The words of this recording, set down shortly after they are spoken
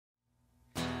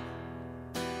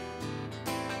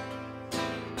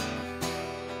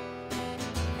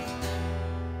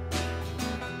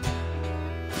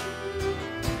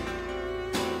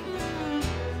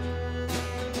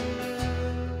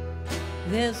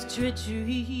There's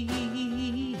treachery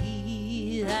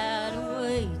that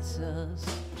awaits us.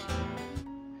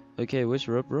 Okay, which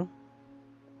rope, bro?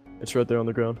 It's right there on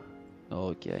the ground.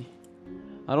 Okay.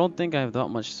 I don't think I have that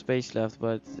much space left,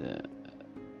 but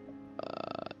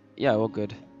yeah, we're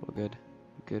good. We're good.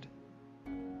 We're good.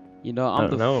 You know,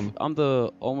 I'm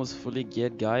the almost fully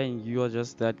geared guy, and you are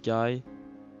just that guy.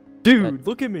 Dude,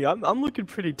 look at me. I'm looking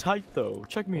pretty tight though.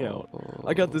 Check me out.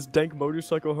 I got this dank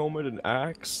motorcycle helmet, an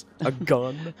axe, a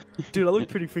gun. Dude, I look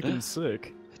pretty freaking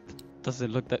sick. Does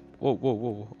it look that? Whoa, whoa,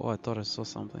 whoa! Oh, I thought I saw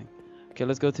something. Okay,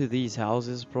 let's go to these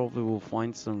houses. Probably we'll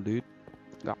find some loot.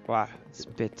 Ah,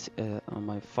 spit on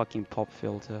my fucking pop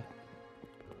filter.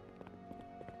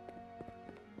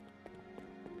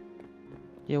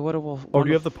 Yeah, what about? Oh, do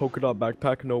you have the polka dot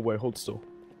backpack? No way. Hold still.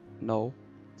 No,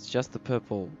 it's just the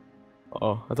purple.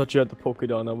 Oh, I thought you had the polka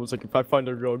dot. And I was like, if I find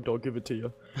a rogue, I'll give it to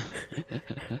you.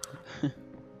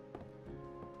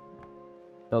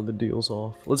 Now the deal's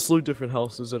off. Let's loot different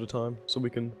houses at a time so we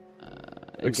can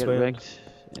expand. Get wrecked.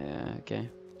 Yeah, okay.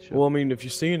 Sure. Well, I mean, if you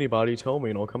see anybody, tell me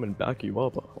and I'll come and back you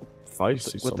up. If I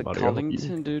see somebody, with the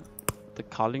Collington, dude. The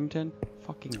Collington?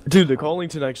 Fucking... Dude, the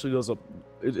Collington actually does a...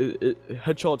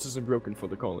 headshots isn't broken for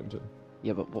the Collington.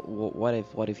 Yeah, but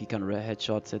what if he can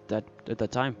headshots at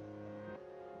that time?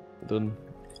 Then,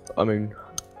 I mean...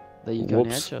 Then you can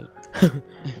headshot.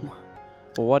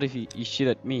 But what if you shoot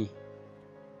at me?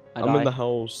 I'm in the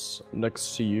house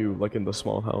next to you, like in the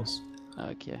small house.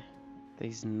 Okay.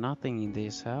 There's nothing in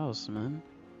this house, man.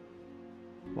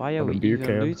 Why are we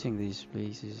even looting these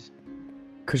places?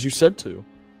 Cause you said to.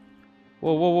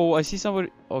 Whoa, whoa, whoa! I see somebody.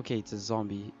 Okay, it's a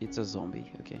zombie. It's a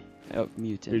zombie. Okay,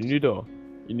 mutant. You need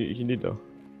to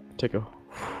take a.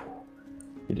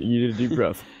 You need a deep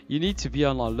breath. You need to be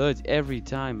on alert every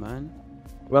time, man.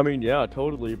 Well, I mean, yeah,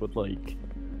 totally, but like.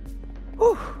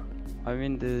 Whew. I'm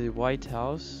in the White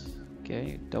House.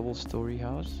 Okay, double-story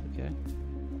house. Okay.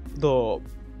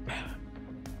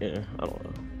 Yeah, I don't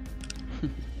know.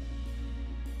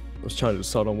 I was trying to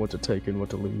decide on what to take and what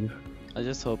to leave. I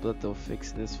just hope that they'll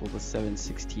fix this for the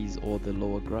 760s or the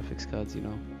lower graphics cards, you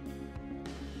know.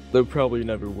 They probably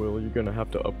never will. You're gonna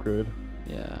have to upgrade.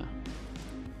 Yeah.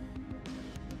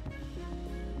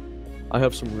 I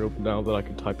have some rope now that I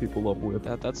can tie people up with.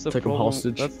 That's the take problem. Them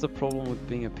hostage. That's the problem with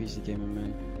being a PC gamer,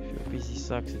 man. If your PC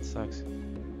sucks, it sucks.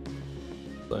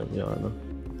 Yeah, I know.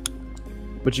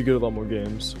 But you get a lot more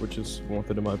games, which is worth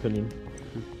it in my opinion.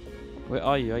 Where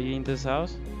are you? Are you in this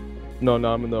house? No,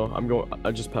 I'm in the.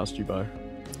 I just passed you by.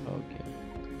 Okay.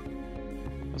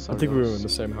 I think we were in the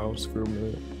same house for a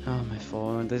minute. Oh my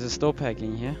phone. There's a store pack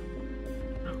in here.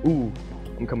 Ooh,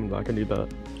 I'm coming back. I need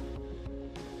that.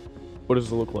 What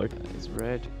does it look like? It's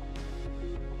red.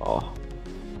 Oh,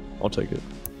 I'll take it.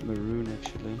 Maroon,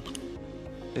 actually.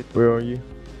 Where are you?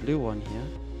 Blue one here.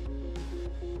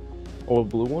 Oh, a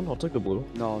blue one? I'll take the blue.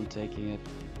 No, I'm taking it.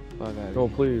 Bye, baby. Oh,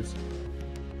 please.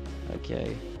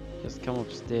 Okay. Just come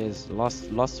upstairs.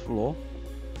 Last floor.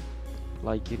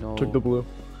 Like, you know. Took the blue.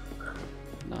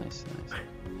 Nice, nice.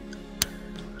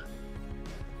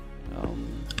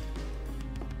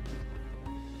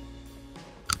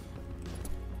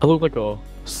 I look like a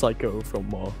psycho from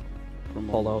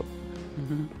Fallout.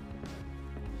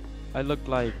 I look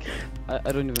like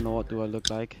I don't even know what do I look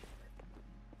like.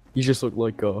 You just look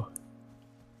like a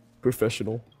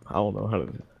professional. I don't know how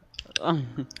to.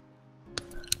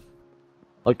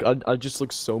 Like I just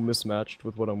look so mismatched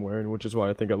with what I'm wearing, which is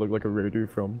why I think I look like a raider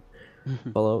from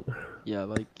Fallout. Yeah,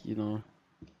 like, you know,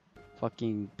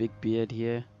 fucking big beard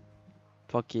here,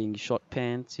 fucking short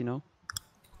pants, you know.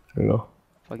 You know.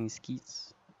 Fucking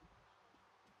skeets.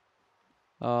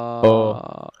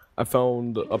 I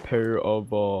found a pair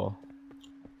of Oh,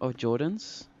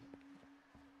 Jordans?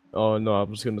 Oh no, I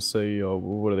was gonna say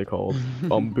what are they called?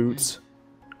 Boots.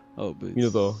 Oh, boots. You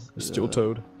know, the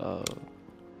steel-toed.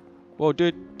 Whoa,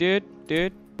 dude.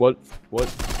 What?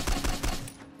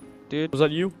 Dude. Was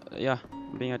that you? Yeah,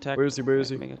 I'm being attacked. Where is he? Where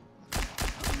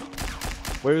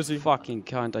is he? Fucking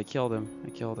cunt, I killed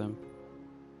him.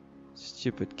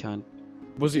 Stupid cunt.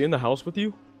 Was he in the house with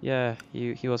you? Yeah,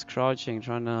 he was crouching,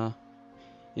 trying to,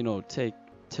 you know, take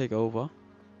over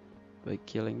by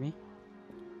killing me.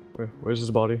 Where's his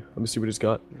body? Let me see what he's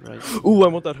got. Right. Ooh, I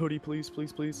want that hoodie, please.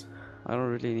 I don't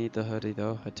really need the hoodie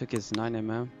though. I took his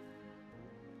 9mm.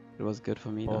 It was good for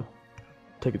me though.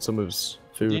 Taking some of his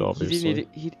food, obviously.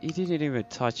 He didn't even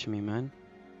touch me, man.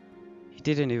 He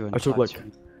didn't even touch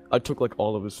me. I took like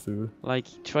all of his food. Like,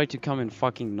 he tried to come and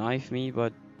fucking knife me,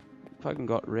 but fucking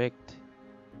got wrecked.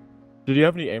 Did you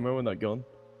have any ammo in that gun?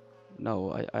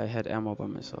 No, I had ammo by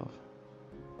myself.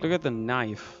 Look at the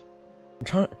knife. I'm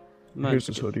trying. Man, here's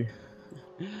his hoodie.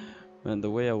 Man, the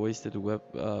way I wasted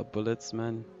bullets,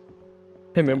 man.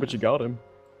 Hey man, but you got him.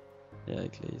 Yeah,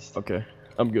 at least. Okay,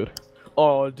 I'm good.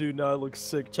 Oh, dude, now I look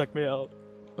sick. Check me out.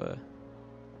 But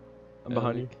I'm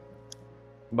behind you.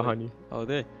 I'm behind you. Oh,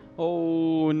 there.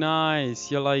 Oh, nice.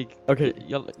 You're like. Okay.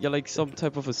 You're like some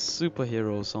type of a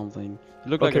superhero or something.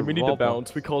 You look Okay, like a we need to robot.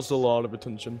 bounce. We caused a lot of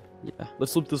attention. Yeah.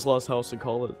 Let's loot this last house and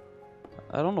call it.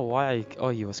 I don't know why. Oh,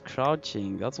 he was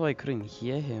crouching. That's why I couldn't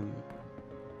hear him.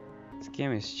 This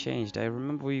game has changed. I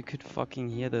remember you could fucking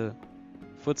hear the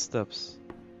footsteps.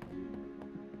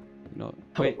 No.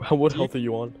 Wait. What health are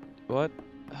you on? What?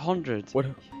 100. What?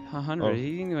 100. Oh.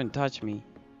 He didn't even touch me.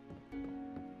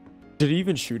 Did he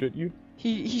even shoot at you?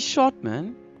 He shot,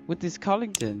 man, with his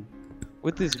Collington.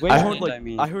 With his I waistband, heard like I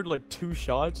mean. I heard like 2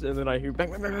 shots and then I hear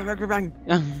bang bang bang bang bang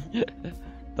bang.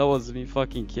 That was me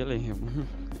fucking killing him.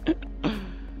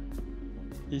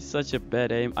 He's such a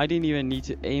bad aim. I didn't even need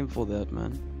to aim for that,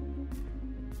 man.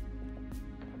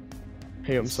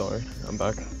 Hey, I'm sorry. I'm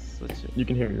back. You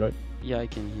can hear me, right? Yeah, I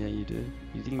can hear you, dude.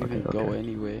 You didn't even go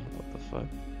anywhere. What the fuck?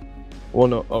 Well,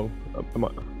 no. Oh,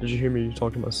 did you hear me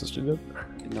talk to my sister then?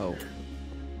 No.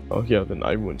 Oh yeah, then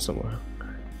I went somewhere.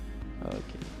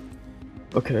 Okay.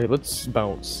 Okay, let's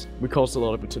bounce. We caused a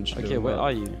lot of attention. Okay, where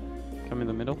are you? Come in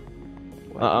the middle?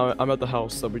 I'm at the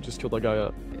house that we just killed that guy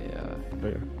at. Yeah.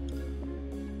 There.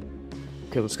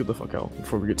 Okay, let's get the fuck out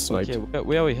before we get sniped. Okay,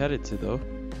 where are we headed to though?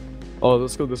 Oh,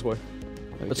 let's go this way.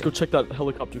 Okay. Let's go check that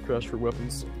helicopter crash for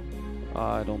weapons.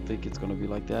 I don't think it's gonna be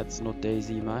like that. It's not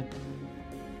Daisy, man.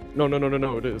 No,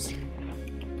 it is.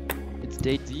 It's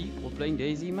Daisy? We're playing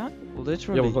Daisy, man?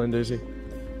 Literally. Yeah, we're playing Daisy.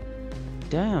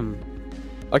 Damn.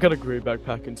 I got a gray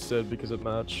backpack instead because it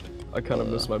matched. I kind of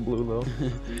miss my blue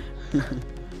though.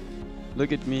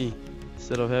 Look at me.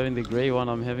 Instead of having the gray one,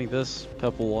 I'm having this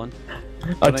purple one.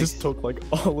 I just took like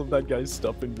all of that guy's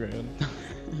stuff and ran.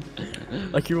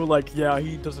 Like you were like, yeah,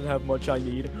 he doesn't have much I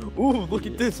need. Ooh, look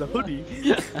at this, a hoodie.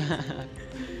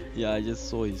 Yeah, I just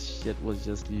saw his shit was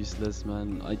just useless,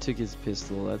 man. I took his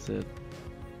pistol, that's it.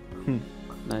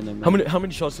 How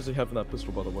many shots does he have in that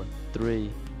pistol, by the way? 3.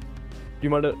 Do you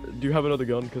mind? Do you have another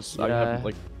gun? Cause I have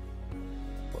like.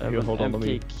 Here, hold on, let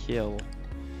me. Kill.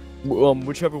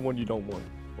 Whichever one you don't want,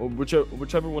 or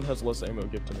whichever one has less ammo,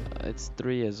 give to me. It's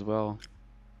 3 as well.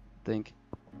 I think.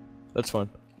 That's fine.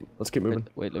 Let's keep moving.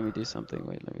 Wait, let me do something.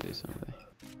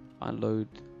 Unload.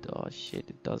 Oh shit!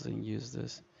 It doesn't use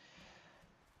this.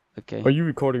 Okay. Are you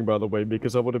recording, by the way?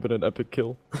 Because that would have been an epic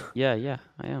kill. Yeah,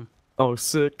 I am. Oh,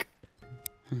 sick.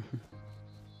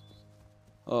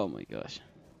 Oh my gosh.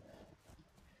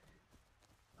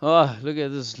 Oh, look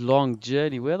at this long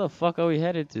journey. Where the fuck are we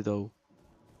headed to, though?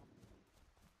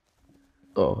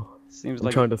 Oh, seems I'm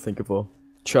like trying to think of a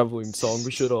traveling song.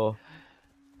 We should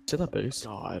to that base.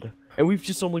 God, and we've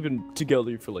just only been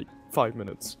together for like 5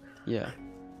 minutes. Yeah,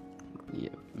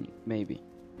 maybe.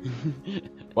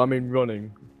 Well, I mean,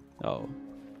 running. Oh,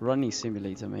 running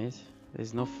simulator, mate.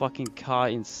 There's no fucking car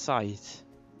in sight.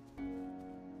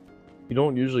 You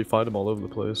don't usually find them all over the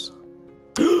place.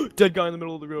 Dead guy in the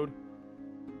middle of the road.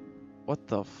 What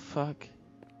the fuck?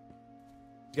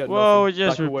 Whoa, we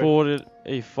just reported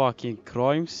a fucking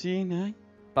crime scene, eh?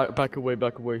 Back away.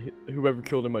 Whoever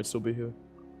killed him might still be here.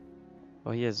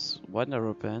 Oh, he has white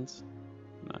narrow pants.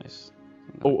 Nice.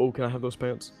 Oh, can I have those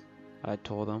pants? I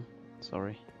tore them.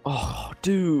 Sorry. Oh,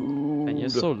 dude. And you're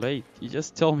so late. You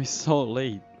just tell me so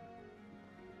late.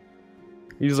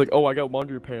 He's like, oh, I got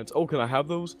laundry pants. Oh, can I have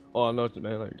those? Oh, no,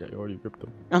 man, I already ripped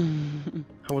them.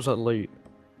 How was that late?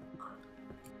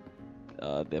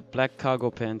 They're black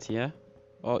cargo pants, yeah?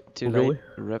 Oh, too really? late.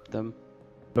 Rip them.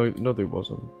 No, there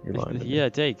wasn't. You're lying. Yeah,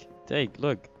 take,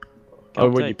 look. Oh,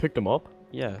 wait, you picked them up?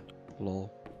 Yeah.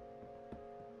 Lol.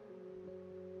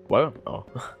 Wow. Oh.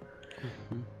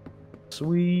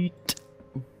 Sweet.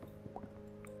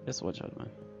 Just watch out,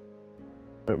 man.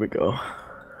 There we go.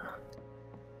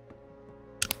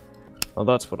 Oh,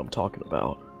 that's what I'm talking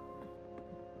about.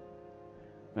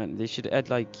 Man, they should add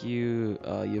like your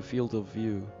field of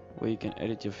view, where you can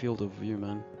edit your field of view,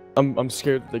 man. I'm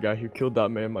scared that the guy who killed that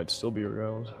man might still be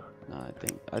around. Nah,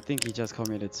 I think he just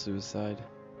committed suicide.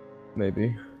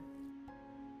 Maybe.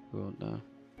 We won't know.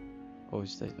 Oh,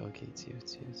 it's that. Okay, it's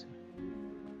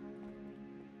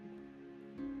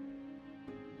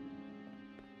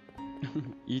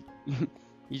you.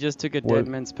 You just took a dead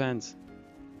man's pants.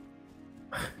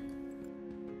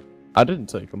 I didn't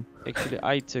take them. Actually,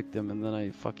 I took them and then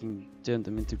I fucking turned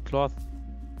them into cloth.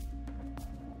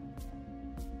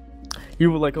 You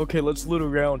were like, okay, let's loot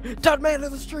around. Dead man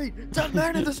in the street! Dead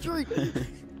man in the street!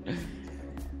 Then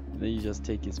you just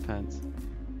take his pants.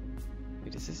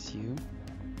 Wait, is this you?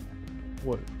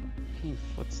 What? Hearing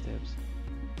footsteps.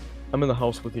 I'm in the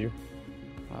house with you.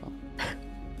 Wow.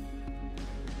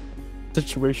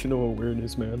 Situational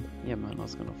awareness, man. Yeah, man, I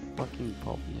was gonna fucking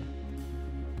pop you.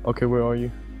 Okay, where are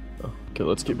you? Oh, okay,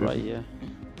 let's keep Right moving. here.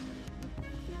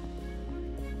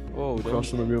 Whoa,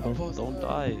 Crossing the river. don't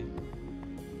die.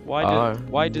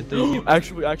 Why did the humans,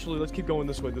 actually, let's keep going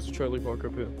this way. There's a trailer park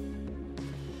up here.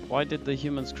 why did the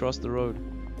humans cross the road?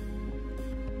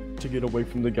 To get away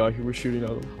from the guy who was shooting at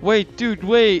them. Wait, dude,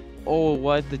 wait! Oh,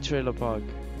 why the trailer park?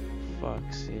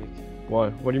 Fuck's sake. Why?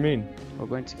 What do you mean? We're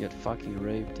going to get fucking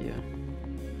raped here.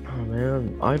 Oh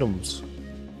man, items.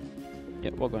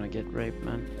 Yeah, we're gonna get raped,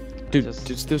 man. Dude,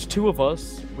 Just- there's 2 of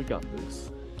us. We got this.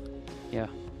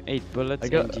 8 bullets, I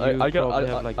got- and I- you I got- probably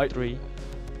I- have like I- 3.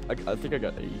 I think I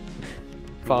got 8.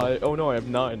 5. Oh no, I have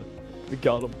 9. We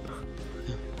got him.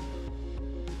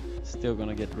 Still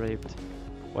gonna get raped.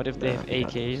 What if they Nah, have we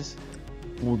got AKs?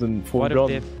 Well then, full What gun.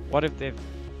 if they have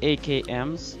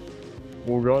AKMs?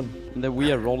 Full gun. And then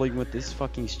we are rolling with these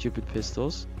fucking stupid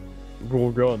pistols.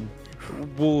 Full gun.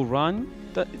 We'll run?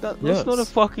 That's not a Yes.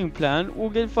 fucking plan. We'll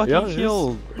get fucking Yeah, it is.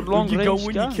 killed. Long you range go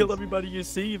when guns. you kill everybody you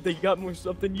see. If they got more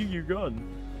stuff than you gun.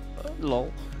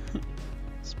 Lol.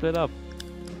 Split up.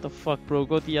 What the fuck, bro?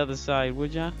 Go the other side,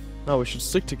 would ya? No, we should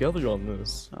stick together on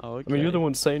this. Oh, okay. I mean, you're the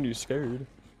one saying you're scared.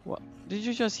 What? Did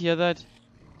you just hear that?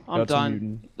 I'm That's a done.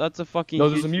 mutant. That's a fucking. No,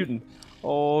 there's a huge- mutant.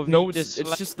 Oh, No, we it's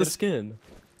just the skin.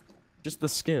 Just the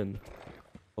skin.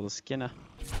 Oh, the Skinner.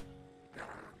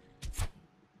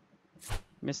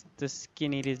 Mr.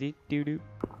 Skinny diddy doo doo.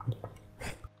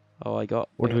 Oh, I got.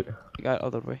 What wait, did I got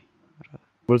out of the way.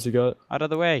 What's he got? Out of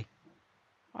the way.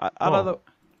 Out of Oh. the.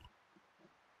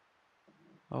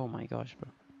 Oh my gosh, bro.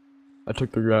 I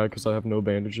took the rag because I have no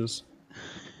bandages.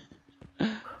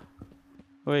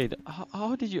 Wait,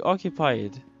 how did you occupy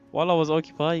it? While I was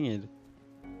occupying it.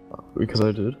 Because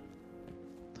I did.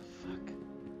 The fuck?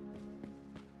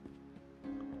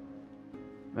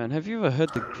 Man, have you ever heard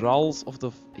the growls of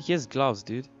the? He has gloves,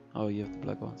 dude. Oh, you have the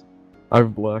black ones. I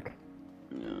have black.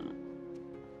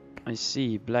 I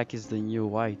see. Black is the new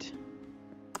white.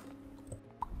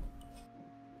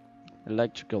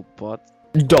 Electrical bot.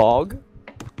 Dog.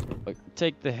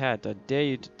 Take the hat. I dare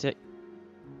you to take.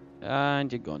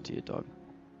 And you're gone to your dog.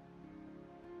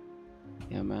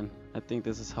 Yeah, man. I think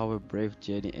this is how a brave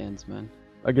journey ends, man.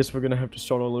 I guess we're gonna have to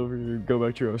start all over and go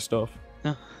back to your stuff.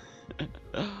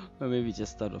 Or maybe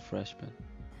just start afresh, man.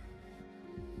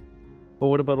 But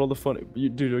what about all the fun?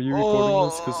 Dude, are you recording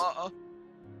this? Cause